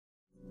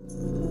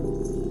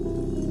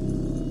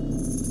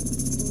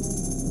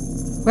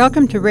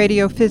Welcome to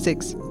Radio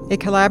Physics, a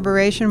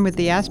collaboration with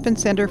the Aspen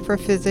Center for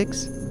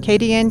Physics,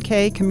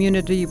 KDNK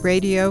Community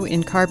Radio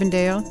in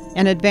Carbondale,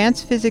 and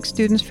advanced physics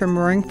students from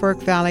Roaring Fork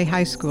Valley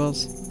High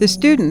Schools. The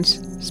students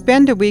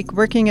spend a week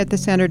working at the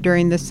center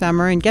during the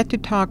summer and get to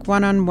talk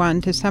one-on-one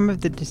to some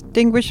of the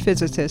distinguished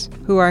physicists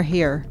who are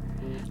here.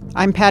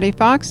 I'm Patty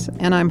Fox,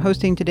 and I'm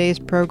hosting today's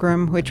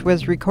program, which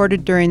was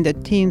recorded during the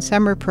Teen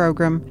Summer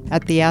Program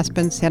at the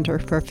Aspen Center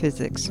for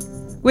Physics.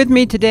 With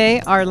me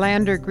today are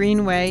Lander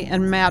Greenway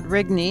and Matt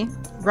Rigney,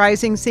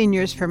 rising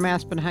seniors from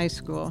Aspen High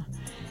School.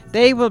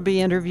 They will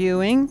be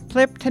interviewing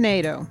Flip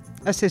Tanedo,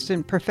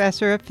 Assistant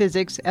Professor of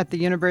Physics at the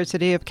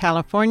University of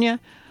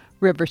California,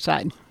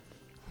 Riverside.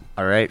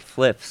 All right,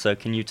 Flip, so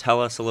can you tell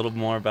us a little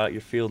more about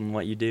your field and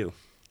what you do?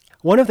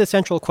 One of the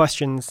central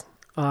questions,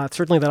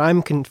 certainly that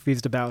I'm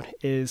confused about,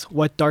 is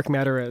what dark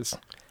matter is.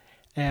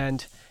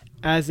 And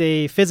as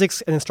a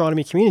physics and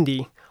astronomy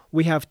community,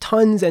 we have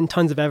tons and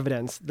tons of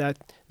evidence that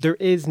there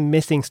is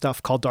missing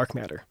stuff called dark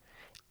matter.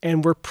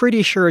 And we're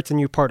pretty sure it's a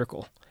new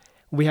particle.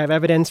 We have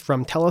evidence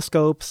from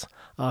telescopes,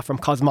 from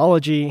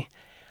cosmology.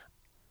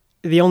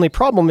 The only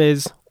problem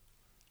is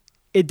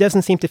it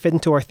doesn't seem to fit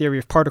into our theory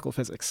of particle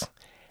physics.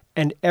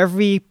 And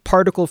every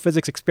particle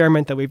physics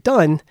experiment that we've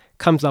done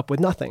comes up with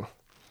nothing.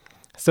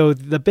 So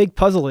the big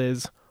puzzle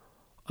is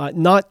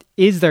not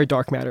is there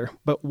dark matter,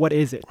 but what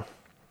is it?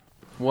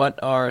 What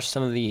are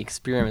some of the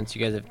experiments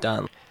you guys have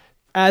done?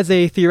 As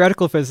a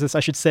theoretical physicist,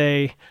 I should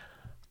say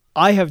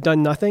I have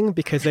done nothing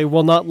because they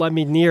will not let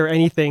me near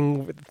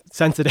anything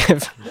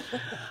sensitive.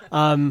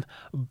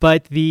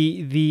 But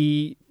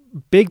the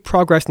big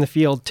progress in the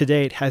field to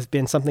date has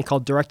been something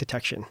called direct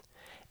detection.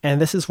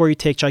 And this is where you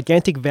take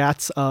gigantic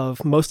vats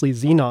of mostly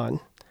xenon,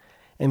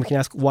 and we can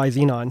ask why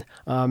xenon,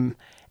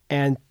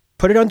 and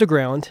put it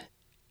underground,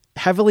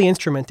 heavily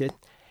instrument it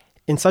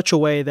in such a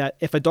way that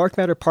if a dark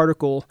matter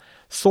particle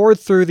soared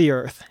through the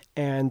Earth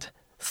and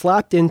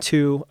slapped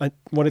into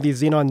one of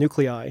these xenon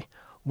nuclei,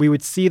 we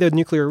would see the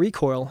nuclear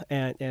recoil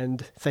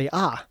and say,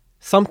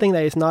 something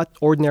that is not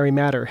ordinary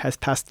matter has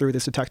passed through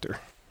this detector.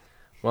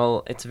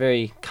 Well, it's a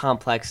very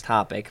complex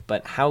topic,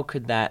 but how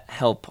could that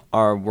help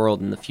our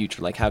world in the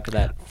future? Like, how could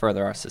that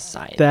further our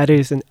society? That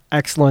is an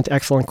excellent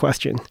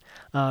question.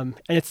 And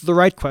it's the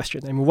right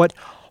question. I mean,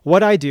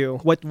 what I do,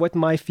 what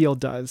my field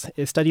does,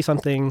 is study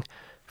something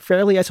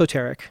fairly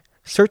esoteric,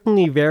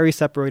 certainly very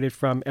separated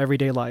from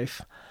everyday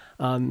life.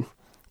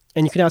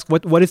 And you can ask,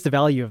 what is the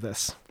value of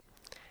this?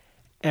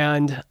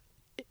 And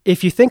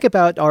if you think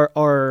about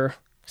our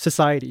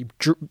society,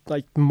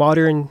 like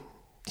modern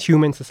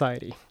human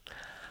society,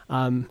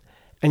 and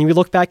you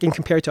look back and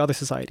compare it to other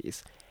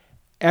societies,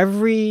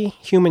 every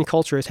human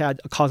culture has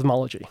had a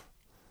cosmology,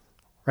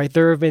 right?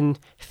 There have been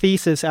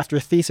thesis after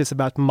thesis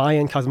about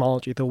Mayan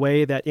cosmology, the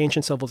way that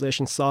ancient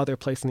civilizations saw their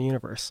place in the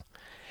universe.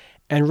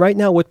 And right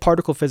now, what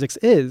particle physics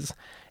is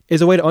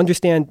a way to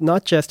understand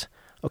not just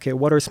okay,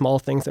 what are small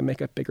things that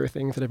make up bigger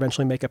things that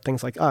eventually make up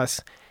things like us?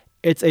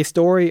 It's a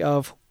story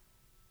of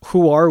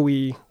who are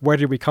we, where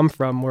did we come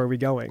from, where are we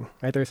going?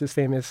 Right? There's this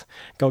famous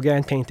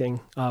Gauguin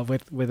painting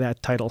with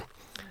that title.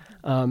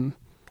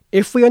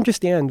 If we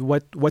understand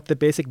what the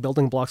basic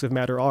building blocks of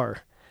matter are,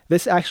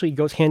 this actually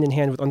goes hand in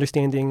hand with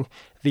understanding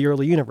the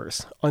early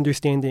universe,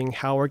 understanding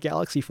how our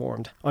galaxy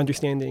formed,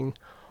 understanding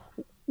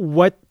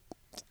what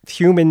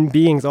human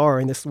beings are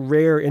in this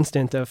rare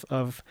instant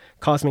of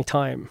cosmic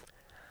time.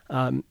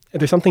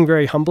 There's something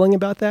very humbling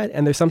about that,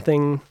 and there's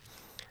something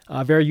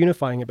very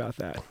unifying about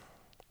that.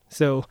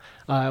 So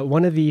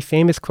one of the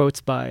famous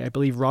quotes by, I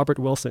believe, Robert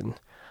Wilson,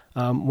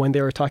 when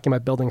they were talking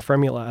about building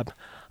Fermilab,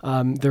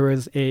 there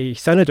was a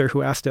senator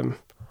who asked him,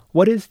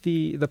 what is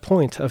the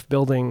point of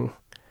building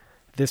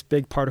this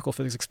big particle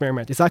physics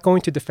experiment? Is that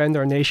going to defend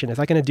our nation? Is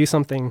that going to do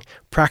something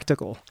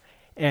practical?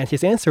 And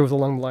his answer was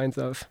along the lines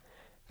of,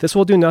 this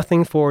will do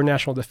nothing for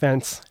national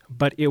defense,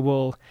 but it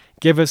will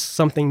give us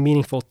something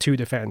meaningful to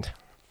defend.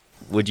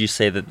 Would you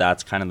say that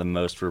that's kind of the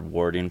most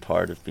rewarding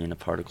part of being a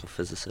particle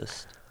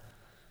physicist?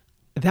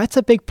 That's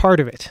a big part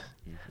of it.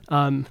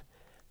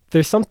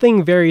 There's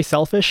something very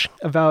selfish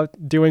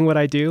about doing what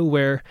I do,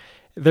 where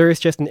there is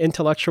just an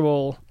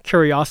intellectual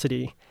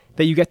curiosity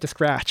that you get to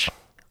scratch.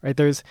 Right?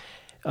 There's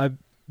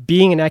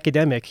being an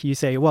academic, you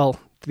say, well,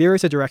 there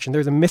is a direction,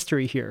 there's a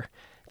mystery here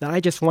that I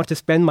just want to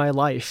spend my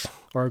life,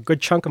 or a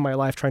good chunk of my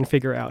life, trying to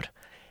figure out.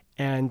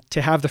 And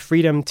to have the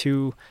freedom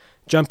to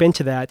jump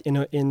into that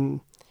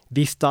in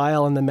the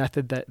style and the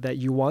method that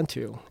you want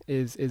to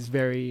is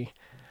very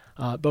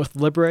both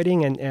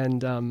liberating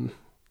and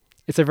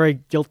it's a very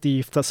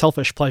guilty,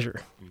 selfish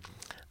pleasure.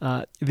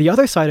 The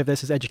other side of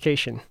this is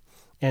education.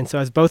 And so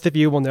as both of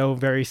you will know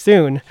very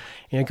soon,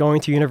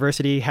 going to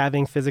university,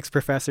 having physics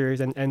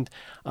professors, and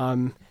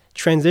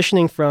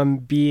transitioning from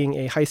being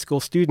a high school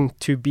student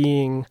to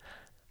being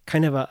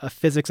kind of a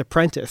physics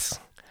apprentice,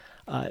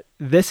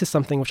 this is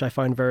something which I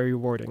find very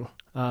rewarding.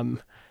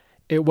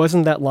 It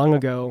wasn't that long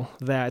ago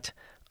that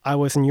I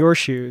was in your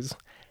shoes,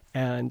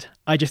 and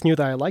I just knew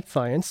that I liked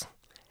science,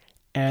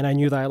 and I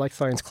knew that I liked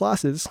science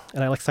classes,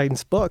 and I liked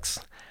science books,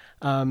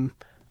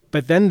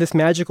 But then this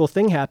magical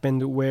thing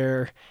happened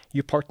where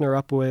you partner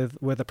up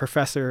with a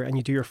professor and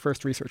you do your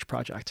first research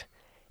project.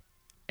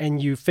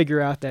 And you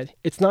figure out that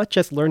it's not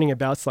just learning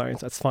about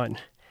science that's fun.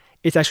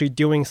 It's actually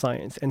doing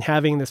science and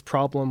having this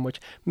problem, which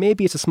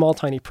maybe it's a small,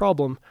 tiny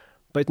problem,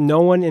 but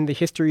no one in the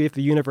history of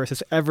the universe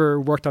has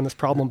ever worked on this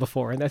problem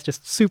before. And that's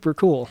just super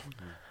cool.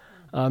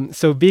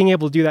 So being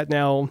able to do that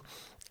now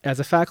as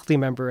a faculty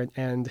member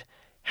and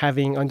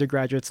having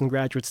undergraduates and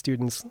graduate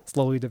students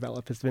slowly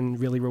develop has been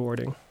really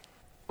rewarding.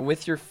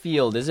 With your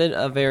field, is it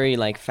a very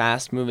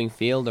fast-moving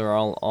field, or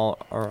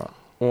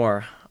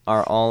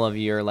are all of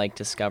your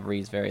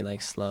discoveries very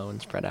slow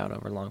and spread out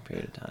over a long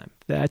period of time?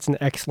 That's an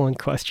excellent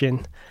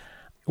question.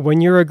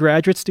 When you're a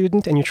graduate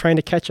student and you're trying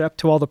to catch up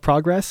to all the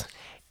progress,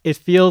 it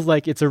feels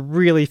like it's a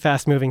really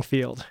fast-moving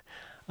field.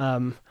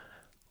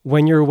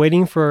 When you're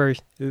waiting for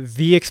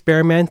the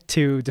experiment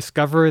to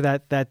discover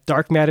that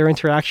dark matter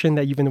interaction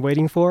that you've been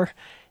waiting for,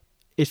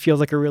 it feels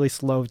like a really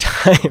slow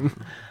time.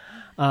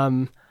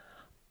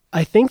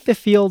 I think the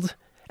field,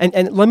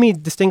 and let me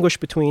distinguish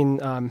between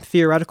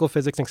theoretical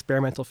physics and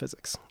experimental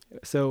physics.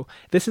 So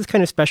this is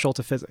kind of special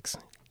to physics.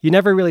 You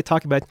never really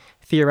talk about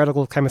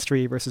theoretical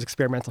chemistry versus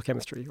experimental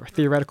chemistry, or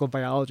theoretical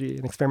biology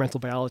and experimental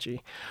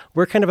biology.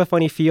 We're kind of a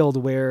funny field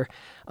where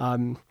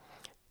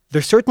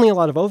there's certainly a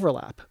lot of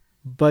overlap,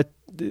 but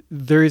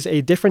there's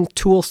a different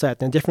tool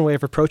set and a different way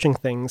of approaching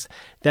things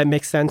that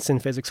makes sense in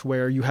physics,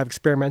 where you have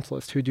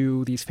experimentalists who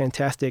do these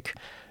fantastic,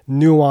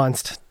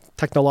 nuanced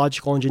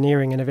technological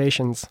engineering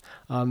innovations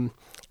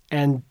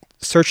and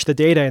search the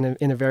data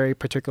in a very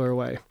particular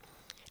way.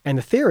 And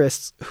the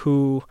theorists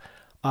who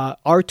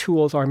our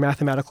tools are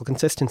mathematical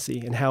consistency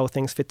and how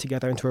things fit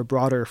together into a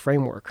broader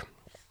framework.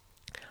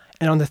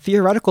 And on the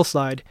theoretical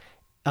side,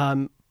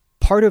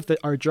 part of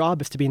our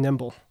job is to be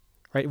nimble,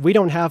 right? We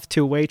don't have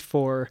to wait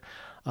for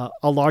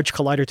a large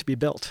collider to be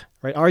built,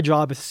 right? Our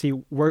job is to see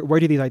where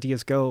do these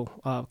ideas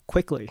go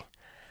quickly.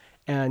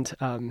 And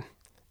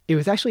it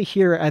was actually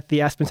here at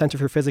the Aspen Center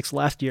for Physics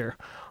last year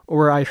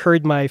where I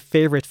heard my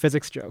favorite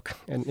physics joke.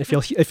 And if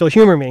you'll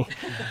humor me,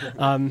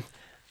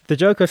 the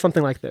joke was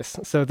something like this.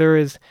 So there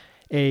is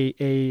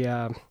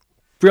a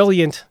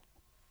brilliant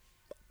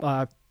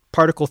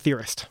particle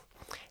theorist.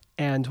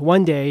 And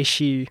one day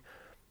she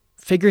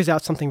figures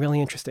out something really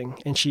interesting,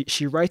 and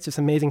she writes this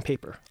amazing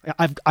paper.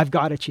 I've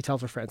got it, she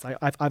tells her friends.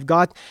 I've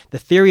got the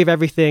theory of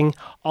everything.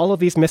 All of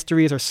these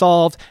mysteries are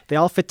solved. They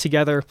all fit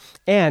together.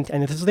 And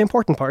this is the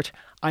important part,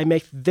 I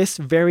make this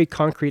very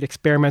concrete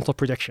experimental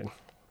prediction.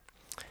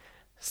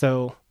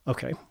 So,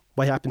 okay,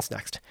 what happens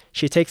next?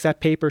 She takes that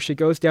paper, she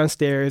goes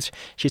downstairs,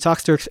 she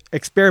talks to her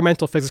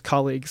experimental physics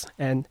colleagues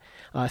and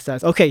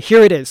says, okay,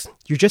 here it is.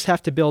 You just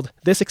have to build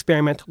this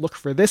experiment, look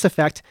for this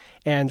effect,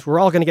 and we're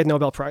all going to get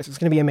Nobel Prizes. It's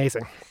going to be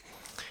amazing.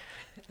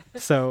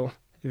 So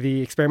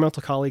the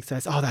experimental colleague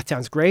says, oh, that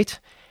sounds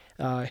great.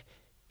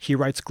 He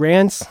writes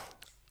grants,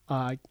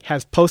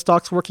 has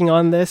postdocs working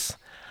on this.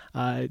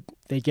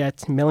 They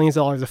get millions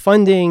of dollars of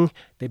funding.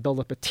 They build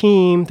up a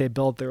team. They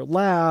build their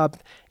lab.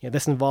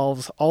 This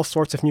involves all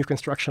sorts of new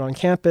construction on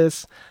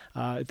campus.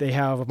 They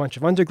have a bunch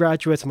of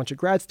undergraduates, a bunch of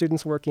grad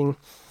students working.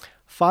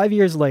 5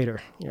 years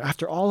later,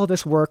 after all of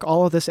this work,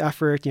 all of this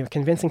effort,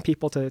 convincing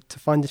people to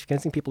fund it,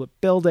 convincing people to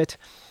build it,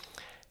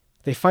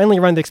 they finally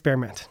run the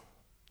experiment.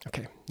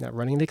 Okay, now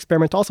running the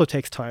experiment also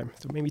takes time.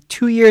 So maybe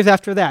 2 years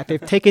after that, they've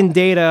taken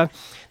data,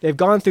 they've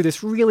gone through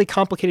this really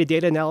complicated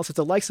data analysis,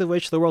 the likes of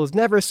which the world has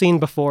never seen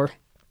before.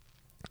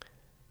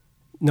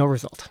 No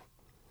result.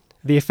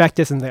 The effect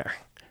isn't there.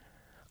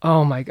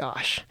 Oh my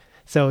gosh.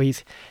 So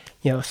he's,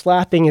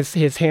 slapping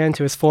his hand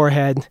to his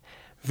forehead.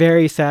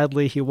 Very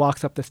sadly, he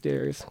walks up the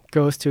stairs,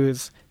 goes to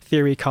his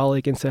theory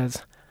colleague and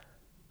says,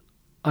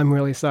 I'm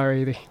really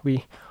sorry,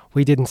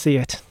 we didn't see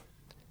it.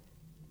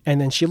 And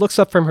then she looks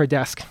up from her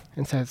desk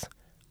and says,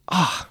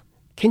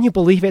 can you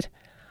believe it?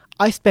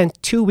 I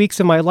spent 2 weeks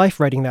of my life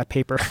writing that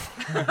paper.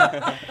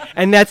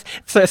 And that's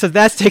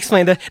to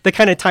explain the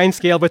kind of time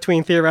scale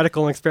between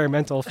theoretical and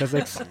experimental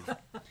physics.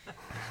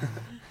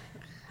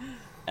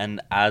 And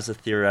as a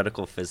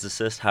theoretical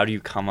physicist, how do you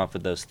come up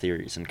with those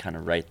theories and kind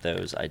of write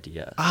those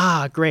ideas?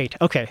 Great.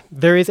 Okay.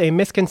 There is a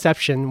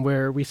misconception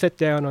where we sit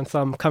down on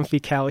some comfy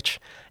couch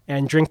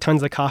and drink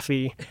tons of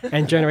coffee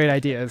and generate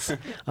ideas.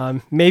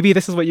 Maybe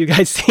this is what you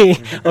guys see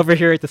over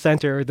here at the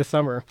center this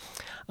summer.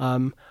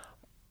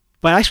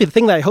 But actually, the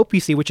thing that I hope you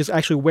see, which is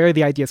actually where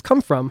the ideas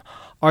come from,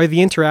 are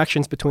the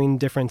interactions between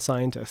different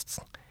scientists.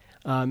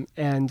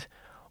 And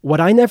what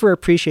I never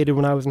appreciated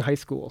when I was in high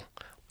school,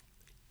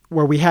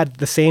 where we had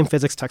the same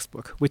physics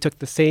textbook, we took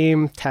the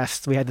same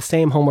tests, we had the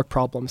same homework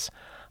problems.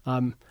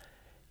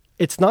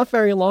 It's not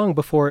very long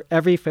before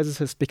every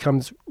physicist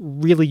becomes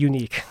really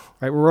unique,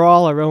 right? We're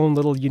all our own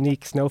little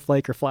unique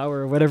snowflake or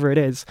flower or whatever it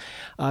is,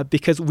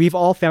 because we've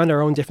all found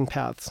our own different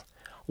paths.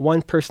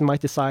 One person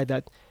might decide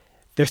that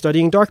they're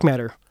studying dark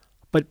matter,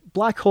 but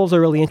black holes are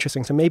really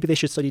interesting, so maybe they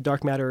should study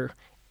dark matter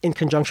in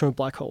conjunction with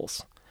black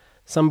holes.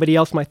 Somebody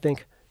else might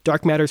think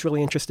dark matter is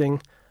really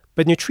interesting,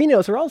 but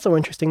neutrinos are also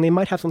interesting. They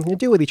might have something to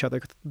do with each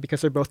other because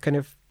they're both kind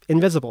of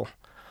invisible.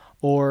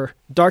 or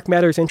dark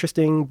matter is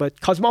interesting,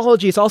 but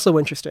cosmology is also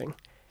interesting.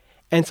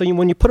 And so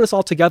when you put us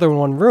all together in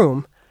one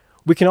room,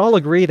 we can all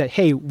agree that,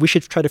 hey, we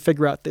should try to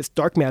figure out this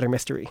dark matter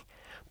mystery.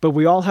 But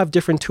we all have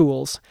different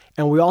tools,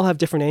 and we all have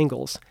different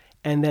angles.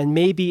 And then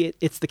maybe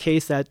it's the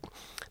case that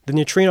the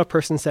neutrino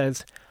person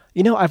says,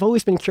 I've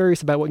always been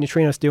curious about what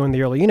neutrinos do in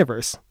the early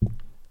universe.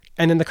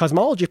 And then the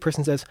cosmology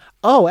person says,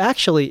 oh,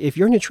 actually, if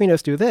your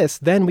neutrinos do this,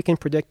 then we can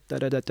predict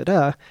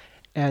da-da-da-da-da.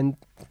 And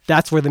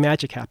that's where the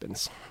magic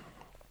happens.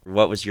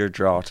 What was your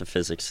draw to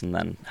physics, and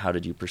then how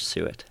did you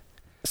pursue it?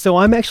 So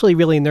I'm actually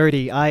really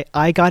nerdy.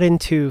 I got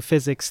into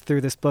physics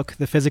through this book,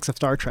 The Physics of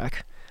Star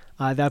Trek.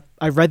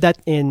 I read that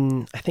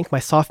in, I think, my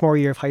sophomore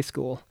year of high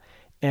school.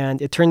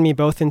 And it turned me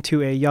both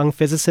into a young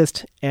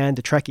physicist and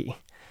a Trekkie.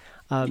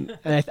 And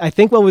I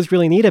think what was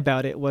really neat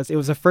about it was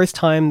the first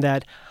time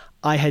that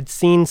I had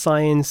seen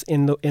science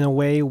in a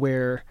way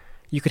where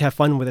you could have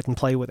fun with it and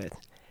play with it.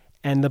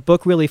 And the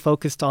book really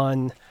focused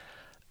on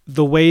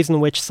the ways in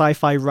which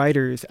sci-fi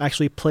writers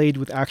actually played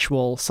with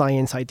actual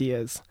science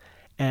ideas,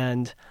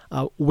 and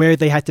where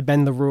they had to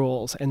bend the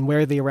rules and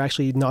where they were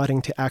actually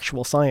nodding to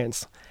actual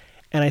science.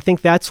 And I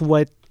think that's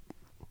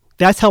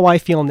how I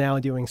feel now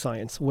doing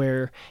science,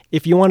 where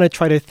if you want to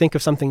try to think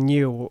of something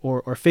new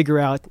or figure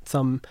out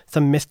some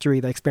mystery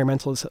that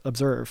experimentalists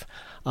observe,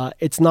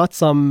 it's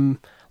not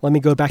let me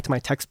go back to my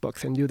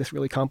textbooks and do this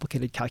really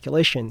complicated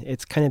calculation.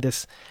 It's kind of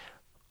this,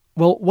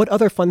 well, what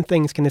other fun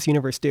things can this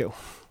universe do?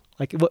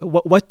 Like,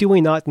 what do we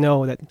not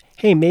know that,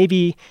 hey,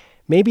 maybe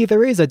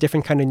there is a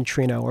different kind of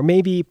neutrino, or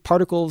maybe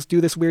particles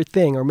do this weird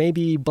thing, or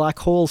maybe black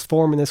holes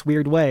form in this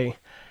weird way,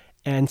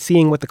 and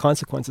seeing what the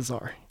consequences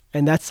are.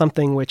 And that's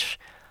something which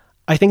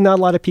I think not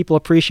a lot of people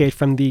appreciate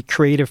from the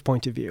creative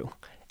point of view.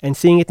 And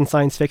seeing it in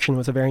science fiction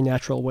was a very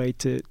natural way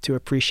to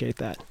appreciate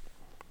that.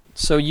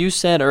 So you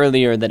said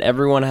earlier that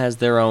everyone has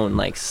their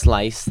own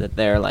slice, that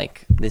they're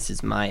this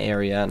is my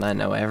area and I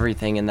know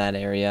everything in that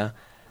area.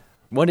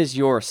 What is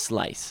your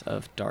slice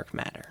of dark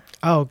matter?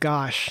 Oh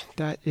gosh,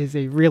 that is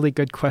a really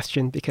good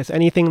question, because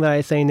anything that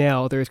I say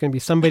now, there's going to be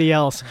somebody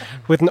else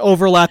with an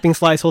overlapping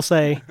slice who'll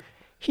say,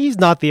 he's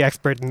not the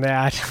expert in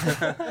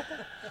that.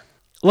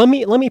 Let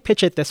me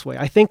pitch it this way.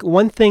 I think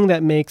one thing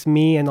that makes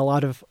me and a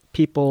lot of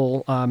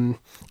people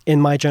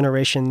in my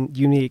generation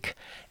unique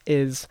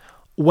is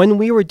when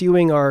we were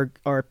doing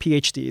our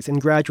Ph.D.s in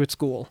graduate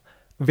school,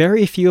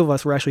 very few of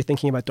us were actually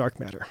thinking about dark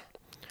matter.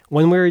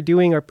 When we were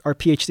doing our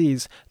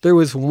Ph.D.s, there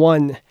was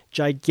one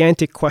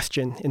gigantic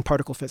question in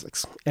particle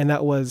physics, and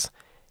that was,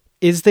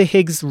 is the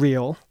Higgs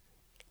real?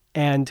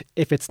 And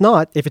if it's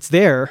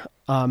there,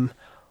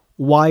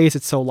 why is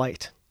it so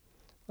light?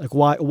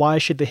 Why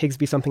should the Higgs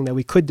be something that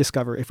we could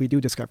discover if we do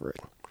discover it?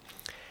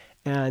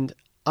 And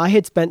I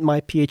had spent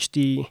my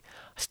PhD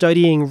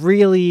studying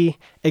really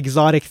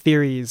exotic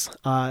theories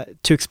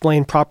to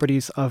explain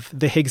properties of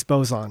the Higgs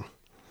boson.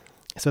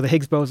 So the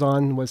Higgs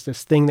boson was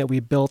this thing that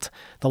we built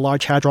the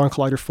Large Hadron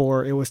Collider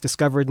for. It was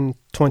discovered in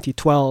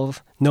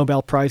 2012,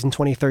 Nobel Prize in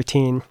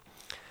 2013.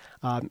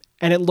 And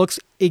it looks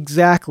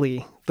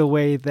exactly the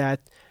way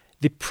that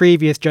the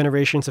previous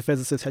generations of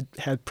physicists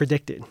had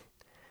predicted.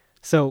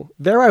 So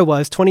there I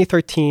was,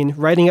 2013,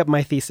 writing up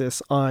my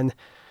thesis on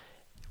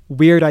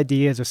weird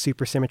ideas of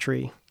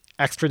supersymmetry,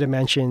 extra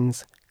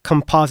dimensions,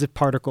 composite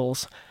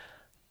particles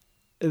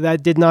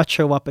that did not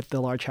show up at the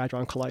Large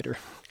Hadron Collider.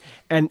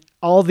 And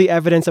all the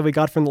evidence that we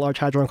got from the Large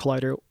Hadron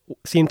Collider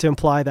seemed to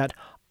imply that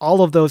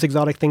all of those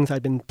exotic things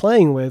I'd been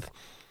playing with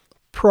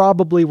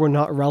probably were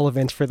not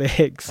relevant for the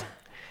Higgs.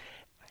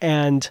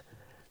 And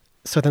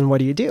so then what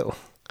do you do?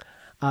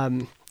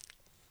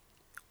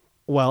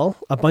 Well,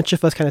 a bunch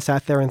of us kind of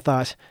sat there and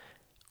thought,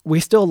 we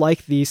still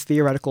like these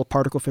theoretical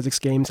particle physics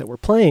games that we're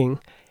playing.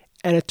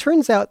 And it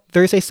turns out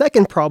there's a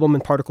second problem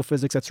in particle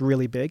physics that's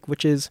really big,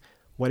 which is,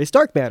 what is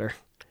dark matter?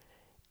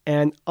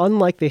 And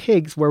unlike the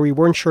Higgs, where we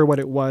weren't sure what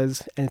it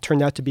was, and it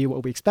turned out to be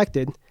what we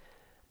expected,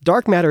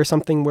 dark matter is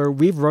something where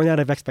we've run out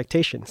of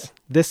expectations.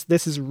 This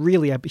is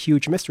really a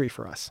huge mystery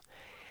for us.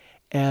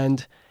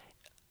 And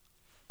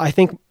I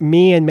think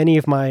me and many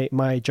of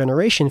my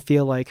generation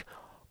feel like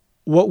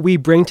what we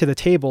bring to the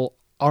table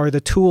are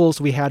the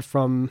tools we had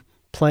from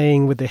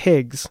playing with the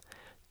Higgs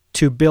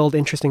to build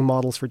interesting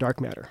models for dark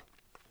matter.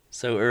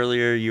 So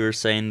earlier you were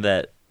saying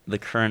that the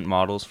current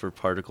models for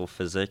particle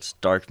physics,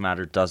 dark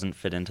matter doesn't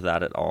fit into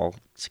that at all.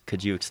 So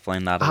could you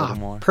explain that a little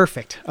more?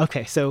 Perfect.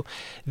 Okay, so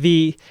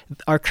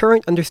our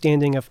current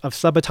understanding of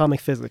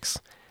subatomic physics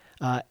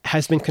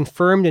has been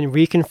confirmed and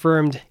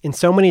reconfirmed in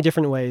so many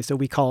different ways that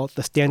we call it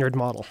the standard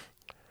model.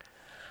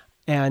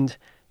 And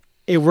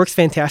it works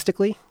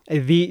fantastically.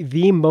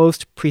 The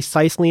most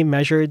precisely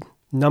measured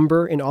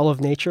number in all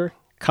of nature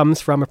comes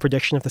from a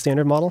prediction of the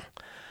standard model.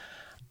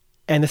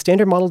 And the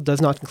standard model does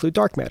not include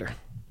dark matter.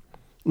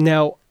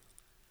 Now,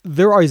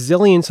 there are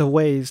zillions of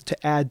ways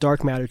to add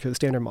dark matter to the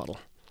standard model.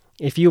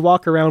 If you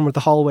walk around with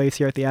the hallways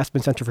here at the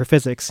Aspen Center for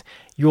Physics,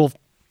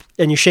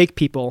 and you shake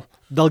people,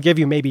 they'll give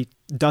you maybe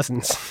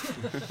dozens.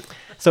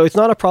 So it's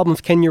not a problem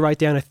of can you write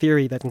down a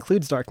theory that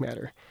includes dark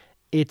matter.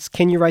 It's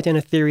can you write down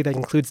a theory that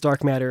includes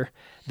dark matter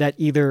that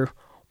either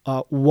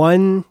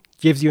one,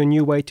 gives you a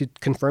new way to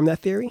confirm that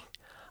theory.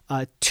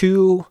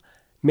 2,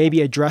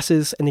 maybe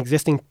addresses an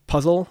existing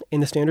puzzle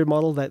in the standard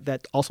model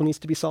that also needs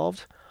to be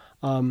solved.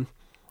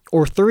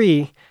 Or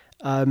 3,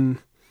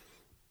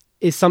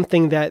 is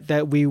something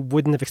that we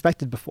wouldn't have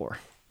expected before.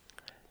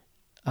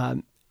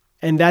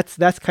 And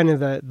that's kind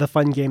of the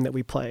fun game that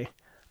we play.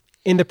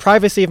 In the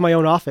privacy of my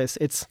own office,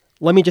 it's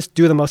let me just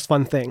do the most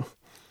fun thing.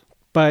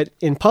 But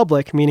in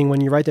public, meaning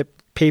when you write a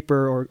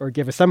paper or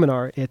give a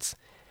seminar, it's,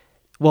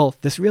 well,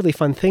 this really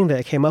fun thing that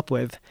I came up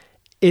with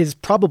is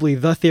probably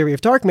the theory of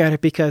dark matter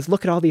because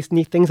look at all these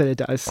neat things that it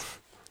does.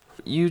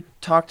 You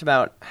talked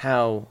about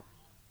how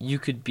you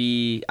could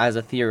be, as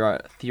a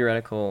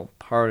theoretical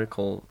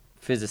particle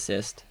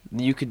physicist,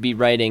 you could be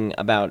writing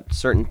about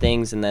certain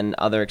things and then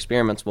other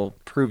experiments will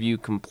prove you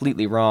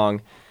completely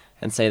wrong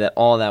and say that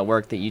all that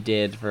work that you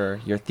did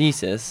for your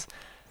thesis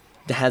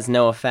has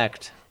no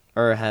effect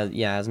or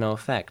has no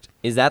effect.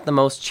 Is that the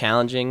most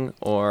challenging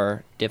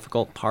or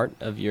difficult part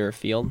of your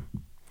field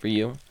for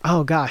you?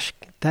 Oh gosh,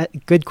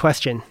 good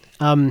question.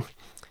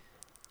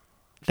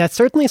 That's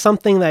certainly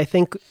something that I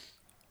think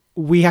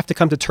we have to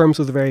come to terms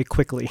with very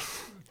quickly.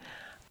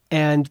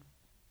 And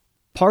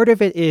part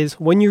of it is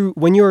when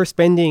you're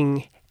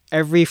spending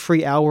every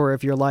free hour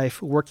of your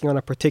life working on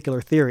a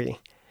particular theory,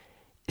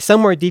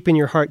 somewhere deep in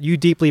your heart, you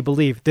deeply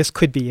believe this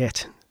could be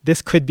it.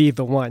 This could be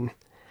the one.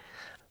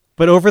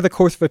 But over the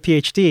course of a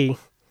PhD,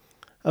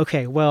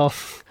 okay, well,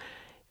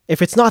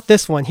 if it's not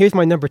this one, here's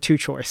my number 2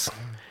 choice.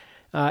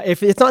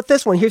 If it's not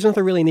this one, here's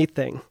another really neat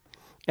thing.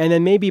 And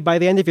then maybe by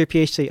the end of your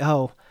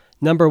PhD,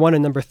 number 1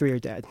 and number 3 are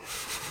dead.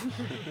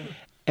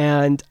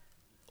 And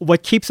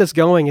what keeps us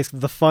going is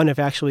the fun of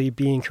actually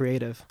being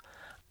creative.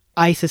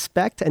 I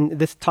suspect, and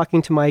this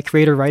talking to my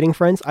creator writing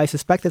friends, I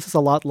suspect this is a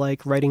lot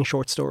like writing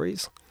short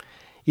stories.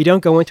 You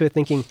don't go into it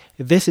thinking,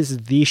 this is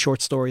the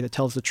short story that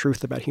tells the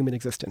truth about human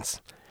existence.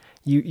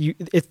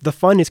 The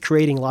fun is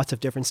creating lots of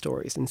different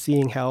stories and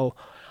seeing how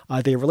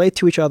they relate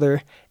to each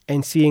other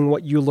and seeing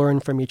what you learn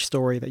from each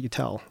story that you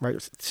tell,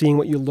 right? Seeing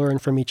what you learn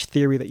from each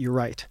theory that you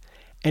write.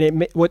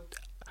 And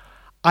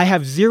I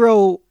have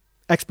zero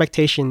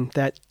expectation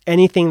that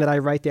anything that I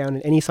write down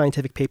in any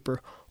scientific paper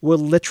will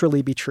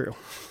literally be true.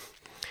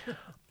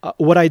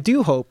 What I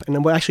do hope,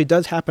 and what actually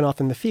does happen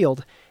often in the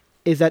field,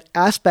 is that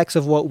aspects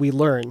of what we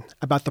learn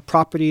about the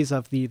properties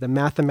of the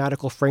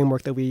mathematical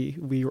framework that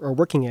we are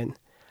working in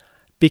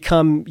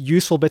become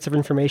useful bits of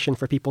information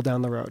for people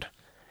down the road.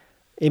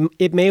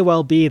 It may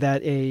well be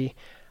that a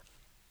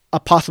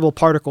possible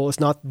particle is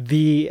not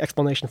the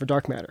explanation for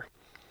dark matter,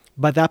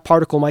 but that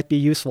particle might be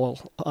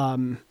useful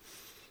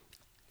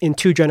in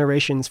 2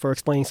 generations for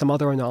explaining some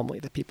other anomaly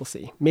that people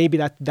see. Maybe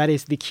that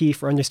is the key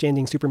for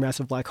understanding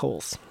supermassive black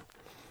holes.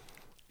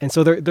 And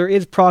so there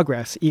is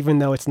progress, even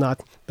though it's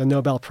not the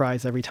Nobel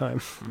Prize every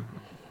time.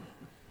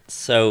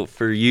 So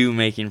for you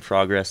making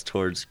progress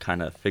towards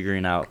kind of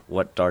figuring out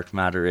what dark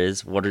matter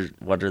is, what are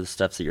the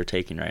steps that you're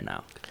taking right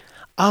now?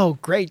 Oh,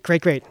 great.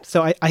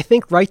 So I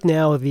think right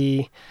now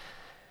the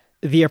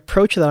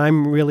approach that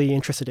I'm really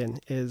interested in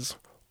is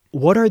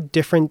what are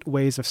different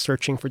ways of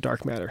searching for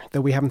dark matter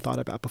that we haven't thought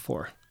about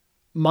before?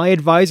 My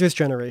advisor's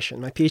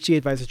generation, my PhD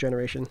advisor's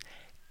generation,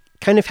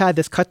 kind of had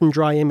this cut and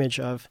dry image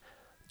of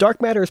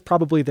dark matter is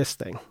probably this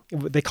thing.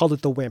 They called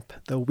it the WIMP,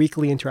 the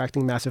weakly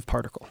interacting massive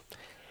particle.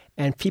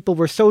 And people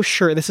were so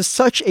sure, this is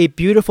such a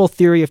beautiful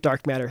theory of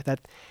dark matter that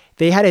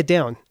they had it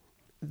down.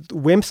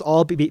 WIMPs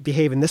all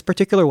behave in this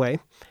particular way.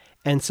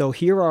 And so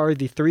here are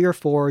the 3 or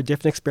 4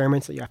 different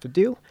experiments that you have to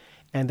do.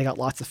 And they got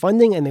lots of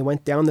funding and they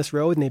went down this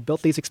road and they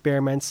built these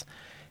experiments.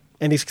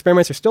 And these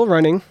experiments are still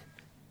running,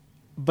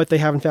 but they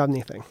haven't found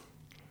anything.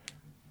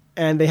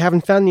 And they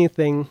haven't found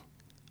anything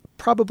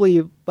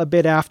probably a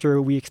bit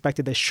after we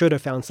expected they should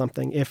have found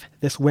something if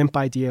this WIMP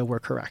idea were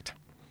correct.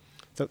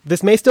 So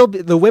this may still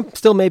be, the WIMP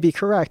still may be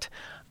correct,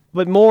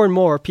 but more and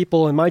more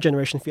people in my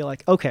generation feel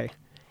like, okay,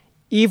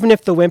 even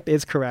if the WIMP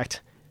is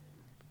correct,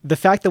 the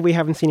fact that we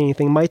haven't seen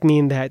anything might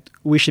mean that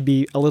we should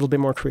be a little bit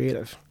more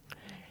creative.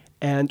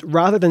 And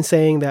rather than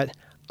saying that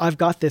I've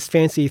got this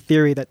fancy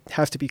theory that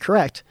has to be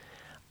correct,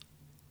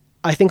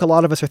 I think a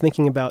lot of us are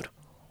thinking about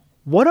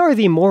what are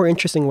the more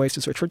interesting ways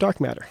to search for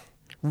dark matter?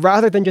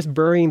 Rather than just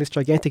burying this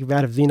gigantic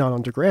vat of xenon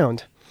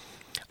underground,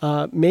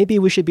 maybe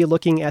we should be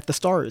looking at the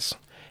stars.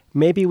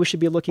 Maybe we should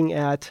be looking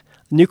at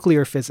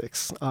nuclear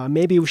physics.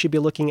 Maybe we should be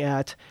looking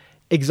at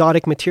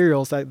exotic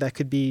materials that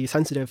could be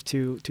sensitive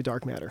to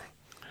dark matter.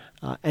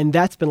 And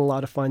that's been a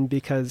lot of fun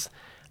because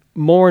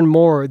more and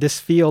more this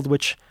field,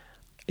 which,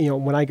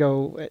 when I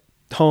go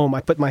home,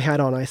 I put my hat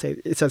on,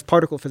 it says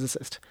particle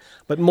physicist.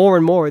 But more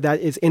and more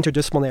that is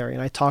interdisciplinary.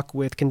 And I talk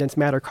with condensed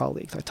matter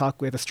colleagues. I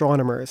talk with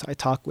astronomers. I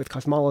talk with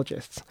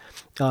cosmologists.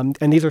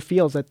 And these are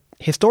fields that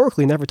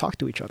historically never talk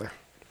to each other.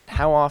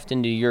 How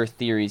often do your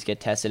theories get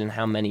tested and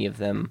how many of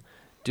them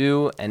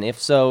do? And if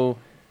so,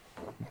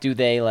 do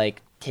they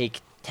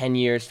take 10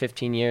 years,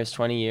 15 years,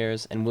 20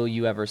 years, and will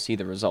you ever see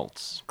the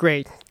results?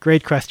 Great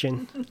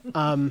question.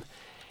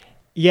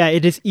 Yeah,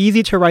 it is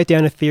easy to write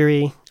down a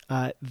theory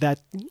that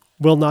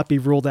will not be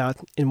ruled out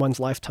in one's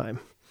lifetime.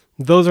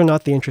 Those are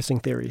not the interesting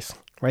theories.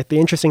 right? The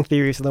interesting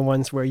theories are the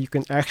ones where you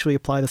can actually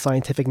apply the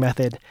scientific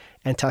method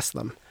and test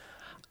them.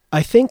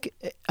 I think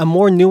a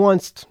more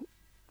nuanced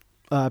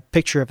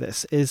picture of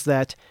this is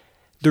that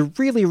the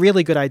really,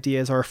 really good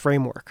ideas are a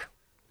framework.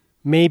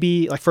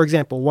 Maybe, like for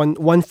example,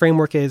 one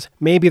framework is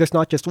maybe there's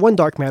not just one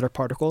dark matter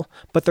particle,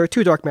 but there are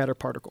two dark matter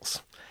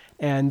particles.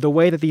 And the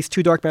way that these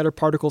two dark matter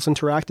particles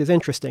interact is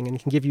interesting and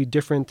can give you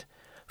different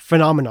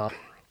phenomena.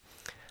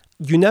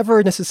 You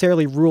never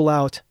necessarily rule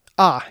out,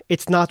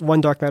 it's not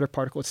one dark matter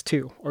particle, it's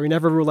two. Or you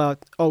never rule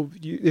out,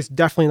 it's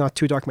definitely not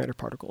two dark matter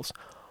particles.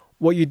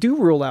 What you do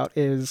rule out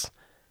is,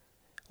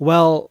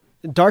 well,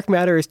 dark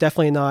matter is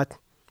definitely not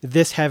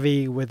this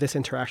heavy with this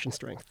interaction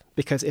strength.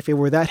 Because if it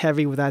were that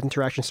heavy with that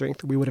interaction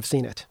strength, we would have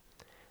seen it.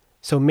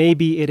 So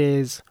maybe it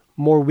is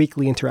more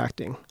weakly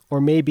interacting.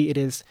 Or maybe it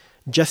is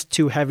just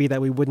too heavy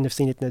that we wouldn't have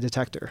seen it in a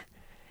detector.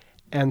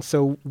 And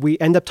so we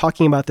end up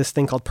talking about this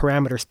thing called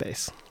parameter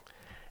space.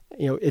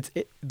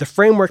 The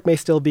framework may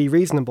still be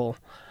reasonable,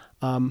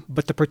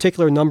 but the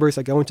particular numbers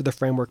that go into the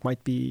framework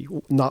might be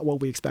not what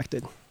we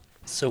expected.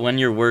 So when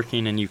you're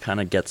working and you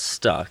kind of get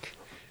stuck,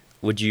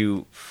 would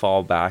you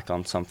fall back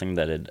on something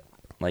that had,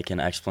 like an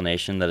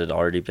explanation that had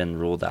already been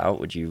ruled out?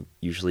 Would you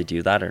usually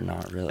do that or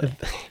not really?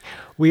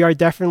 We are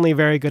definitely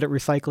very good at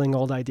recycling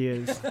old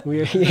ideas.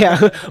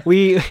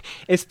 We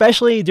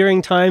especially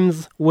during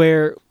times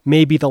where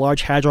maybe the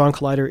Large Hadron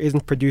Collider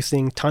isn't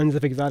producing tons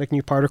of exotic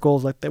new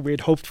particles that we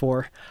had hoped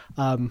for.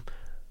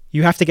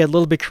 You have to get a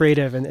little bit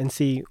creative and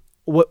see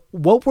what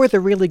were the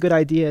really good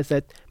ideas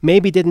that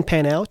maybe didn't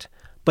pan out,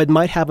 but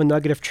might have a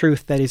nugget of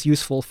truth that is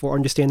useful for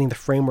understanding the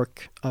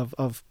framework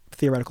of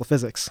theoretical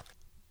physics.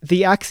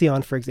 The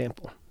axion, for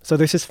example. So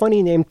there's this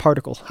funny named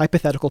particle,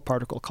 hypothetical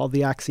particle, called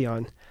the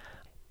axion.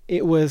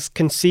 It was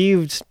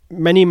conceived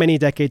many, many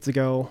decades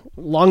ago,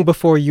 long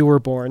before you were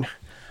born,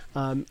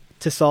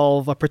 to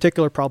solve a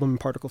particular problem in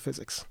particle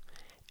physics.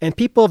 And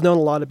people have known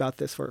a lot about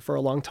this for a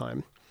long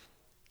time.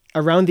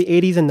 Around the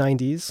 80s and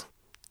 90s,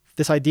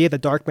 this idea that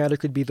dark matter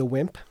could be the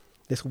WIMP,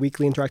 this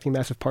weakly interacting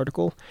massive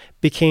particle,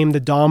 became the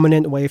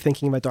dominant way of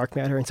thinking about dark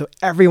matter. And so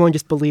everyone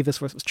just believed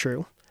this was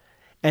true.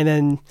 And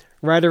then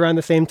right around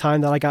the same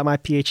time that I got my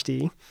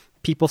Ph.D.,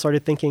 people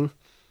started thinking,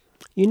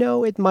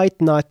 it might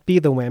not be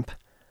the WIMP.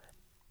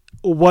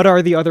 What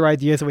are the other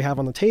ideas that we have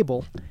on the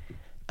table?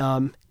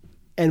 And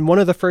one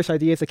of the first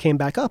ideas that came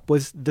back up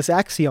was this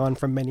axion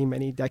from many,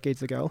 many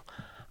decades ago.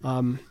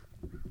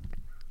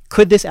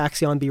 Could this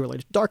axion be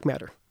related to dark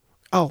matter?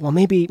 Oh, well,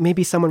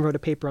 maybe someone wrote a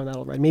paper on that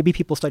already. Maybe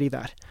people study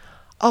that.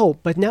 Oh,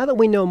 but now that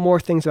we know more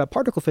things about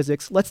particle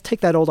physics, let's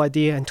take that old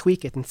idea and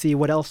tweak it and see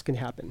what else can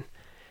happen.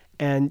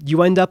 And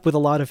you end up with a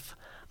lot of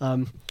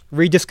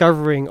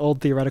rediscovering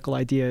old theoretical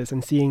ideas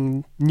and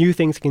seeing new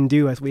things can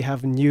do as we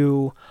have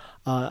new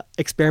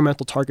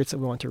experimental targets that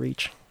we want to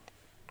reach.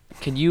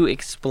 Could you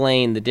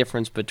explain the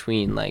difference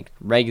between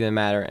regular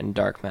matter and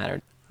dark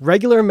matter?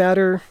 Regular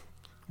matter,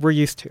 we're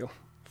used to.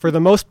 For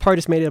the most part,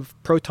 it's made of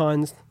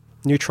protons,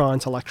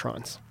 neutrons,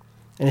 electrons.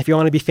 And if you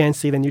want to be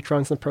fancy, the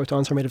neutrons and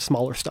protons are made of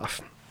smaller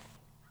stuff.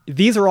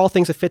 These are all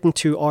things that fit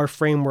into our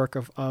framework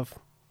of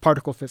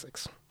particle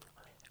physics.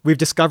 We've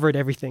discovered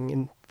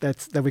everything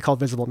that we call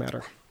visible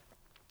matter.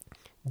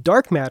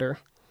 Dark matter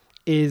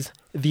is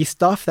the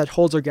stuff that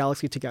holds our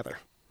galaxy together.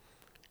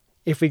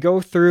 If we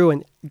go through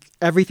and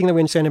everything that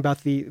we understand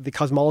about the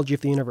cosmology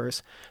of the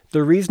universe,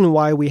 the reason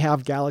why we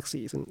have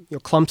galaxies and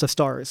clumps of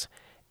stars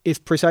is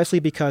precisely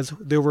because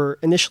there were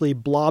initially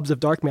blobs of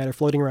dark matter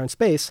floating around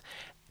space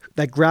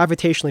that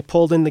gravitationally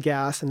pulled in the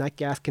gas, and that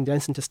gas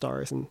condensed into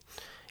stars. And,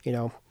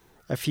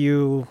 a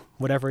few,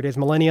 whatever it is,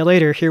 millennia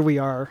later, here we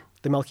are,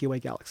 the Milky Way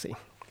galaxy.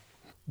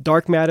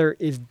 Dark matter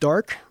is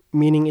dark,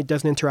 meaning it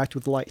doesn't interact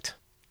with light.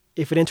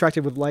 If it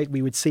interacted with light,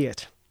 we would see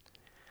it.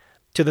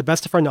 To the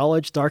best of our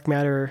knowledge, dark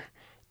matter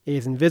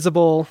is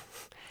invisible.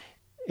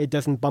 It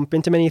doesn't bump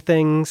into many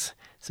things,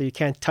 so you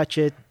can't touch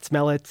it,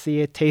 smell it, see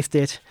it, taste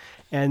it.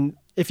 And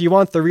if you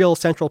want the real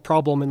central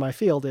problem in my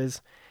field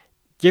is,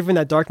 given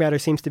that dark matter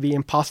seems to be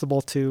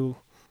impossible to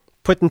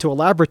put into a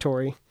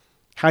laboratory,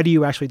 how do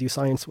you actually do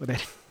science with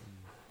it?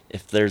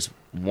 If there's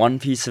one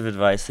piece of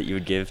advice that you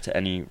would give to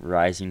any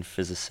rising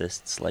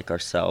physicists like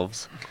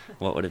ourselves,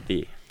 what would it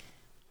be?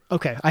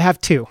 Okay, I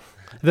have two.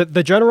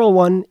 The general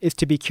one is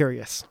to be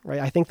curious, right?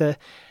 I think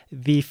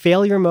the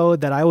failure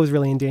mode that I was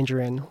really in danger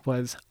in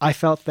was I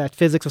felt that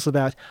physics was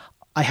about,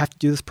 I have to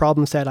do this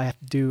problem set, I have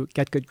to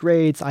get good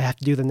grades, I have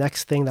to do the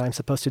next thing that I'm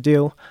supposed to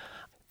do.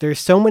 There's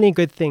so many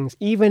good things,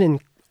 even in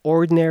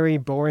ordinary,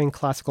 boring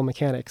classical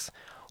mechanics,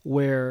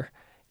 where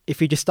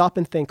if you just stop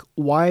and think,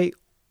 why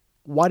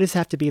does it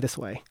have to be this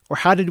way? Or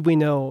how did we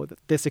know that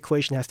this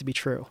equation has to be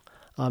true?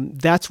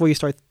 That's where you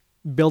start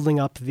building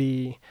up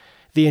the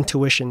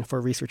intuition for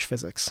research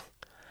physics.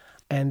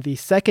 And the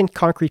second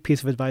concrete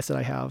piece of advice that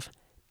I have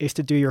is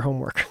to do your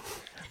homework.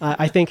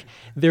 I think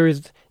there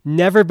has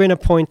never been a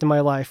point in my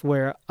life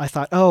where I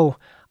thought,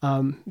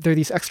 there are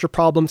these extra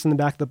problems in the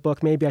back of the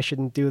book. Maybe I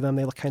shouldn't do them.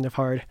 They look kind of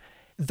hard.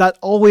 That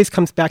always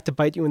comes back to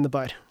bite you in the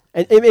butt.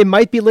 And it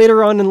might be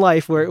later on in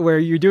life where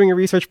you're doing a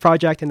research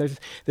project and there's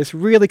this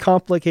really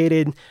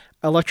complicated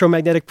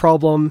electromagnetic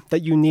problem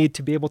that you need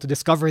to be able to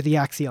discover the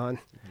axion.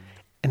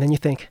 And then you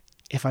think,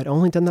 if I'd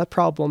only done that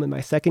problem in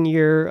my second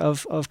year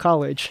of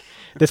college,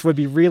 this would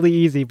be really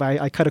easy,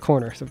 but I cut a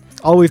corner. So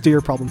always do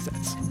your problem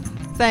sets.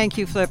 Thank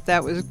you, Flip.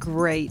 That was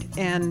great.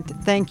 And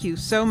thank you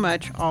so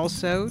much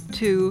also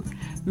to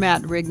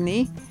Matt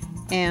Rigney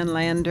and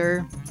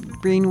Lander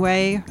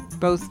Greenway,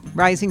 both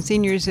rising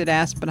seniors at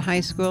Aspen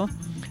High School.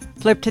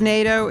 Flip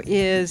Tanedo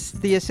is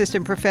the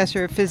assistant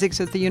professor of physics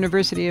at the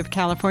University of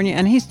California,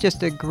 and he's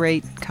just a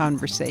great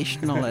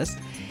conversationalist.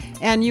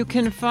 And you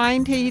can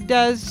find, he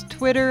does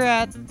Twitter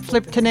at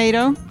Flip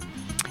Tanedo.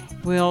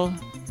 We'll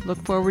look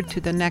forward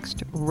to the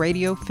next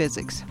Radio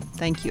Physics.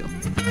 Thank you.